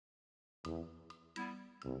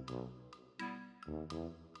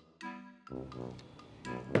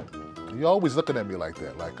You're always looking at me like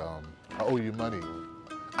that, like I owe you money.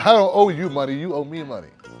 I don't owe you money, you owe me money.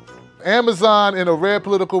 Amazon, in a rare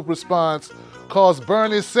political response, calls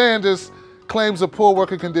Bernie Sanders' claims of poor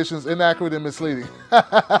working conditions inaccurate and misleading.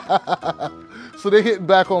 So they're hitting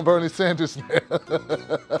back on Bernie Sanders now.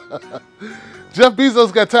 Jeff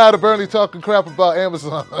Bezos got tired of Bernie talking crap about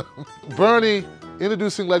Amazon. Bernie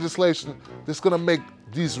introducing legislation that's gonna make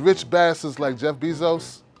these rich bastards like Jeff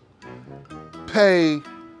Bezos pay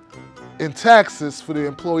in taxes for the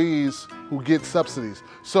employees who get subsidies.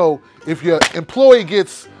 So if your employee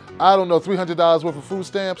gets, I don't know, $300 worth of food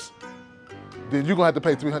stamps, then you're gonna have to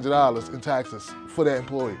pay $300 in taxes for that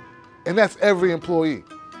employee. And that's every employee.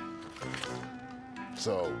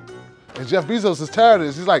 So, and Jeff Bezos is tired of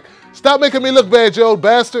this. He's like, stop making me look bad, you old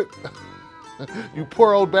bastard. You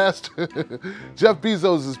poor old bastard. Jeff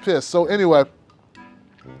Bezos is pissed. So anyway,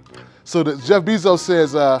 Jeff Bezos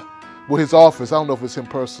says, well, his office, I don't know if it's him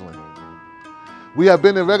personally. We have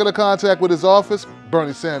been in regular contact with his office,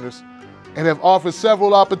 Bernie Sanders, and have offered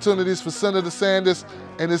several opportunities for Senator Sanders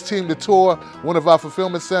and his team to tour one of our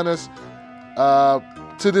fulfillment centers.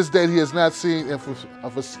 To this date, he has not seen a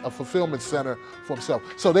fulfillment center for himself.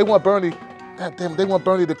 So they want Bernie, goddamn, they want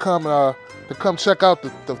Bernie to come check out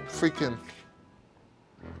the freaking.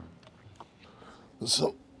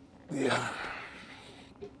 So, yeah.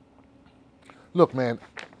 Look, man,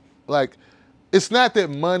 like, it's not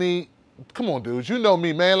that money. Come on, dudes, you know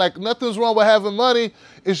me, man. Like, nothing's wrong with having money.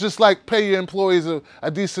 It's just like pay your employees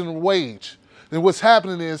a decent wage. Then what's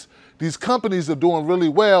happening is these companies are doing really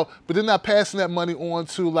well, but they're not passing that money on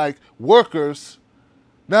to like workers.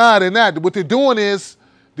 Nah, they're not. What they're doing is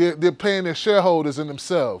they're paying their shareholders and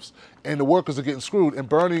themselves, and the workers are getting screwed. And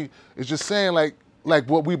Bernie is just saying like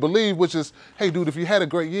what we believe, which is, hey, dude, if you had a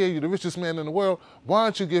great year, you're the richest man in the world, why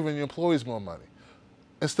aren't you giving your employees more money?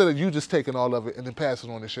 Instead of you just taking all of it and then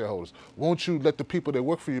passing it on to shareholders. Won't you let the people that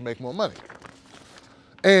work for you make more money?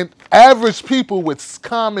 And average people with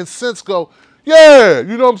common sense go, yeah,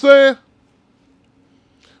 you know what I'm saying?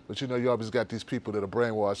 But you know, you always got these people that are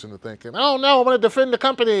brainwashed into thinking, oh no, I'm gonna defend the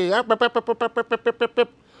company. I don't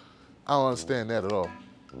understand that at all.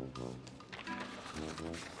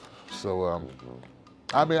 So,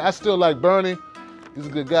 I mean, I still like Bernie. He's a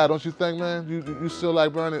good guy, don't you think, man? You still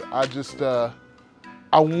like Bernie?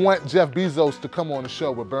 I want Jeff Bezos to come on the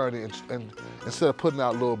show with Bernie and instead of putting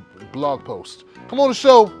out little blog posts. Come on the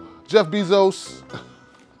show, Jeff Bezos.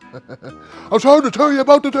 I'm trying to tell you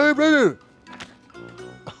about the TV.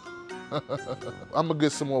 I'm gonna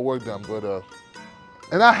get some more work done, but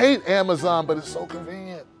and I hate Amazon, but it's so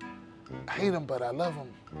convenient. I hate them, but I love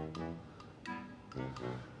them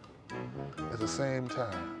at the same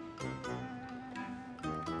time.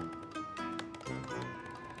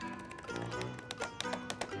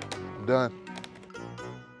 I'm done.